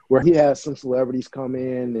where he has some celebrities come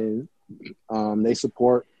in and they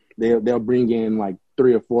support, they'll bring in like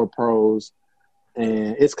 3 or 4 pros.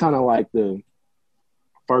 And it's kind of like the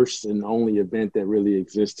first and only event that really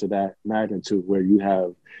exists to that magnitude, where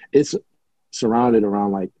it's surrounded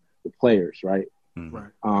around like the players, right?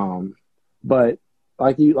 But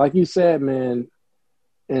like you said, man,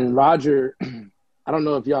 and Roger, I don't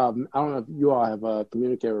know if you all have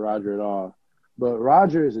communicated with Roger at all, but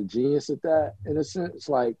Roger is a genius at that, in a sense.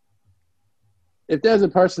 Like, if there's a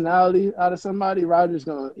personality out of somebody, Roger's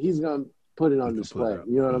he's gonna put it on display.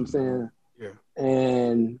 You know what I'm saying? Yeah.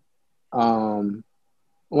 And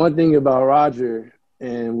one thing about Roger,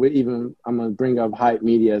 and I'm gonna bring up Hype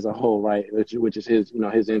Media as a whole, right? Which is his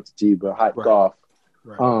entity, but Hype Golf.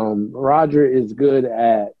 Right. Roger is good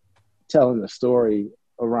at telling a story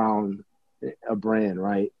around a brand,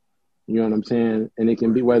 right? You know what I'm saying? And it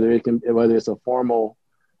can be whether it's a formal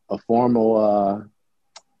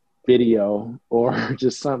video or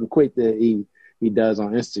just something quick that he does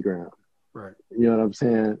on Instagram. Right. You know what I'm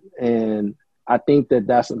saying? And I think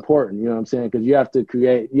that's important, you know what I'm saying? Because you have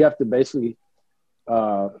to basically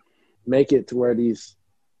make it to where these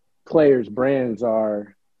players' brands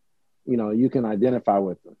are you know, you can identify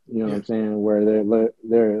with them. You know what I'm saying? Where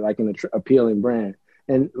they're like an appealing brand.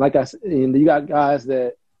 And like I said, you got guys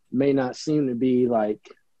that may not seem to be like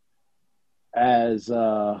as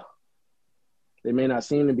they may not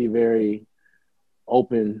seem to be very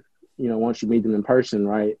open, you know, once you meet them in person,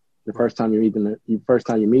 right? The first time you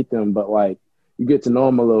meet them, but like you get to know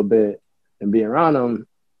them a little bit and be around them,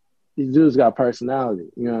 these dudes got personality.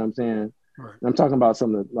 You know what I'm saying? Right. I'm talking about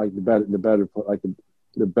some of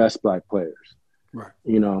the best black players. Right.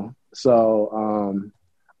 You know, so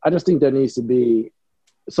I just think there needs to be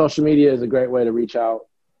social media is a great way to reach out,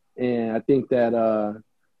 and I think that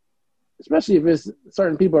especially if it's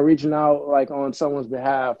certain people are reaching out like on someone's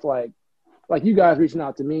behalf, like you guys reaching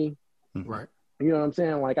out to me, right? You know what I'm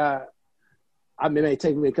saying? Like I may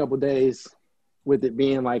take me a couple of days with it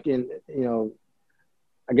being like in, you know,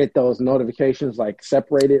 I get those notifications like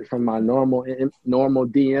separated from my normal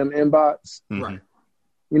DM inbox. Right.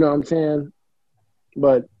 You know what I'm saying?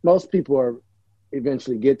 But most people are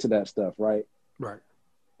eventually get to that stuff, right? Right.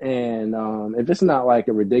 And if it's not like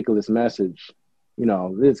a ridiculous message, you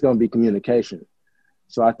know, it's going to be communication.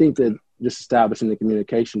 So I think that just establishing the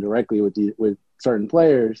communication directly with certain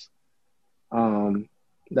players,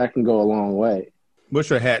 that can go a long way. What's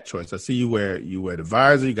your hat choice? I see you wear the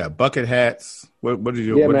visor. You got bucket hats. What do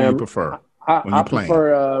you prefer? I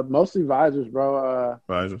prefer mostly visors, bro.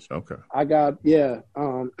 Visors, okay. I got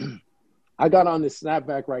I got on this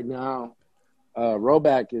snapback right now.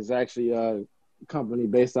 Roback is actually a company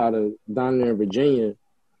based out of down there in Virginia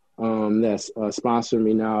that's sponsoring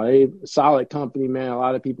me now. A solid company, man. A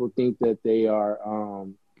lot of people think that they are,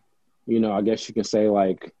 you know, I guess you can say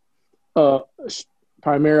like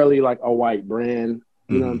primarily like a white brand,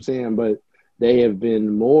 you know what I'm saying? But they have been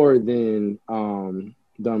done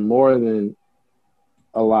more than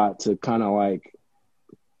a lot to kind of like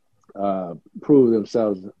prove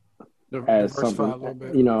themselves as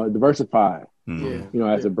something, you know, diversify, you know,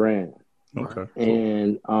 as a brand. Okay.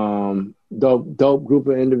 And dope group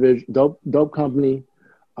of individuals, dope company.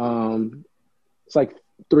 It's like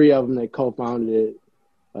 3 of them that co-founded it.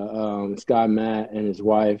 Scott Matt and his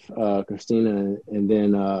wife Christina, and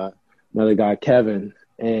then another guy Kevin,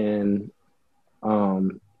 and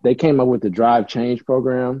they came up with the Drive Change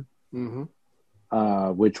program,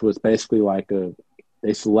 which was basically like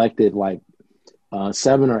they selected like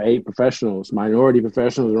 7 or 8 professionals, minority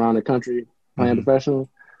professionals around the country playing professional,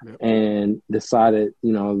 and decided,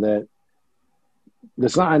 you know, that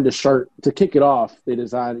designed the shirt to kick it off. They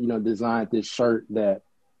designed this shirt that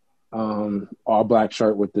all black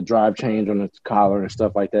shirt with the Drive Change on the collar and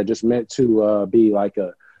stuff like that, just meant to be like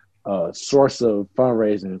a source of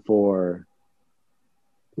fundraising for,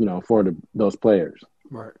 you know, for those players.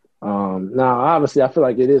 Right. Now, obviously, I feel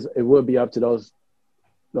like it would be up to those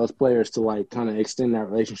players to like kind of extend that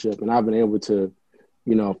relationship, and I've been able to,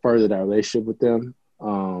 you know, further that relationship with them.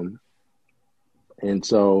 And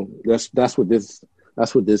so that's what this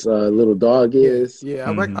little dog is. Yeah,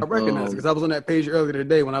 I recognize it because I was on that page earlier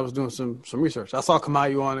today when I was doing some research. I saw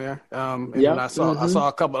Kamayu on there, and then I saw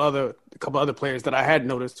a couple other players that I had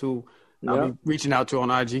noticed who I'll be reaching out to on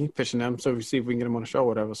IG, pitching them, so we see if we can get them on the show or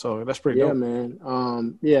whatever. So that's pretty dope. Yeah,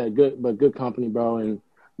 man. Good company, bro. And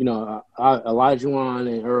you know, Elijah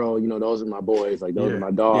and Earl, you know, those are my boys. Like those are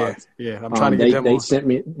my dogs. Yeah. I'm trying to get them.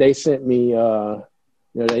 They sent me.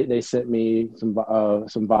 You know, they sent me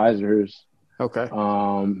some visors. Okay.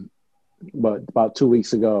 But about 2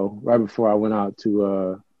 weeks ago, right before I went out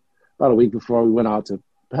to, about a week before we went out to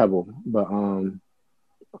Pebble. But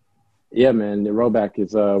yeah, man, the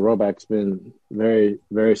Roback's been very,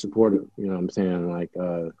 very supportive. You know what I'm saying? Like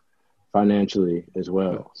financially as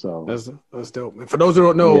well. So that's dope. And for those who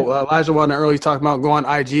don't know, Elijah Wan earlier talking about going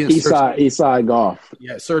IG and Eastside Golf.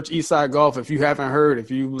 Yeah, search Eastside Golf. If you haven't heard,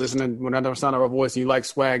 if you listening when I don't sound of our voice and you like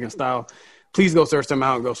swag and style, please go search them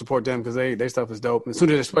out and go support them because their stuff is dope. And as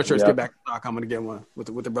soon as the sweatshirts get back in stock, I'm gonna get one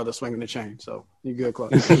with the brother swinging the chain. So you good,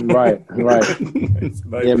 Clark? Right.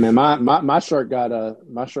 Yeah, man. My shirt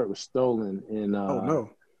was stolen in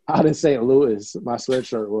out in St. Louis. My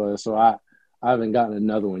sweatshirt was, so I haven't gotten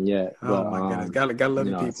another one yet. Oh my goodness, gotta love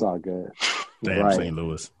you people. It's all good. Damn, St.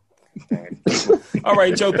 Louis. All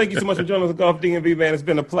right, Joe. Thank you so much for joining us, Golf DMV, man. It's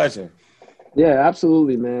been a pleasure. Yeah,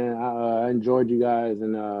 absolutely, man. I enjoyed you guys,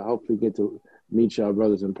 and hopefully get to meet y'all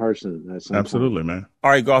brothers in person. Absolutely, man.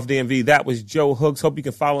 All right, Golf DMV. That was Joe Hooks. Hope you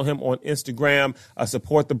can follow him on Instagram.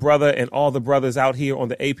 Support the brother and all the brothers out here on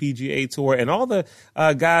the APGA tour, and all the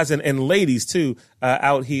guys and ladies too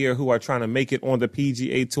out here who are trying to make it on the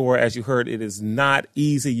PGA Tour. As you heard, it is not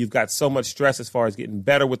easy. You've got so much stress as far as getting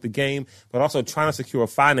better with the game, but also trying to secure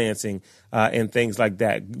financing and things like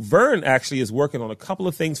that. Vern actually is working on a couple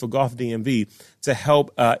of things for Golf DMV to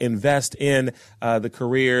help invest in the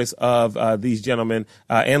careers of these gentlemen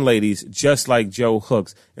and ladies, just like Joe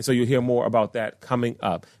Hooks. And so you'll hear more about that coming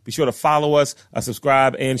up. Be sure to follow us,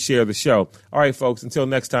 subscribe, and share the show. All right, folks, until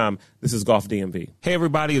next time, this is Golf DMV. Hey,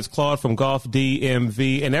 everybody, it's Claude from Golf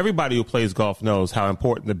DMV. And everybody who plays golf knows how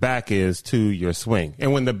important the back is to your swing.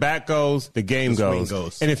 And when the back goes, the game goes.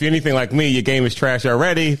 And if you're anything like me, your game is trash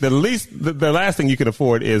already. The last thing you can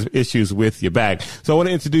afford is issues with your back. So I want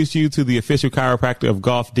to introduce you to the official chiropractor of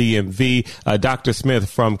Golf DMV, Dr. Smith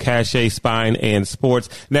from Cachet Spine and Sports.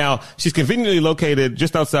 Now, she's conveniently located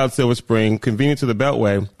just outside Silver Spring, convenient to the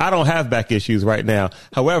Beltway. I don't have back issues right now.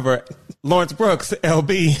 However, Lawrence Brooks,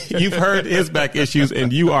 LB, you've heard his back issues,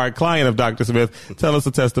 and you are a client of Dr. Smith. Tell us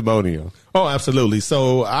a testimonial. Oh, absolutely.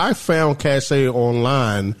 So I found Cachet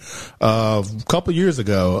online a couple years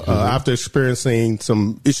ago after experiencing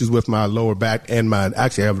some issues with my lower back and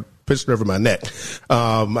actually I have a picture over my neck.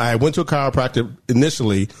 I went to a chiropractor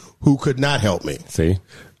initially who could not help me. See?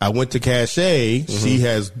 I went to Cachet. She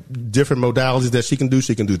has different modalities that she can do.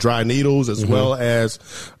 She can do dry needles as well as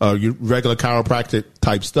your regular chiropractic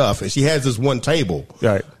type stuff. And she has this one table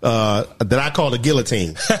that I call the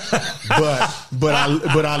guillotine. but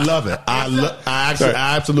I love it.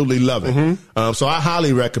 I absolutely love it. So I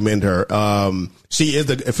highly recommend her. She is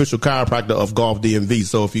the official chiropractor of Golf DMV.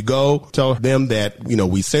 So if you go, tell them that,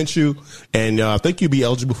 we sent you, and I think you'll be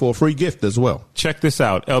eligible for a free gift as well. Check this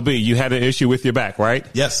out. LB, you had an issue with your back, right?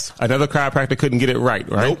 Yes. Another chiropractor couldn't get it right?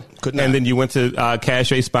 Nope, could not. And then you went to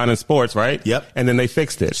Cachet Spine and Sports, right? Yep. And then they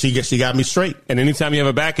fixed it. She got me straight. And anytime you have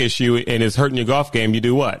a back issue and it's hurting your golf game, you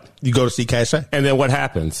do what? You go to see Cachet. And then what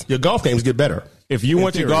happens? Your golf games get better. If you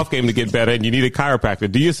want your golf game to get better and you need a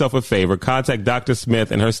chiropractor, do yourself a favor. Contact Dr.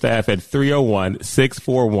 Smith and her staff at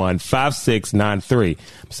 301-641-5693.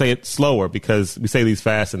 Say it slower because we say these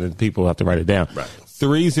fast and then people have to write it down. Right.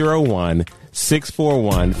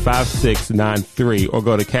 301-641-5693 or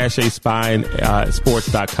go to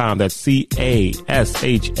CachetSpineSports.com. That's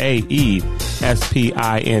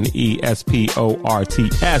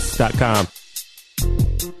CASHAESPINESPORTS.com.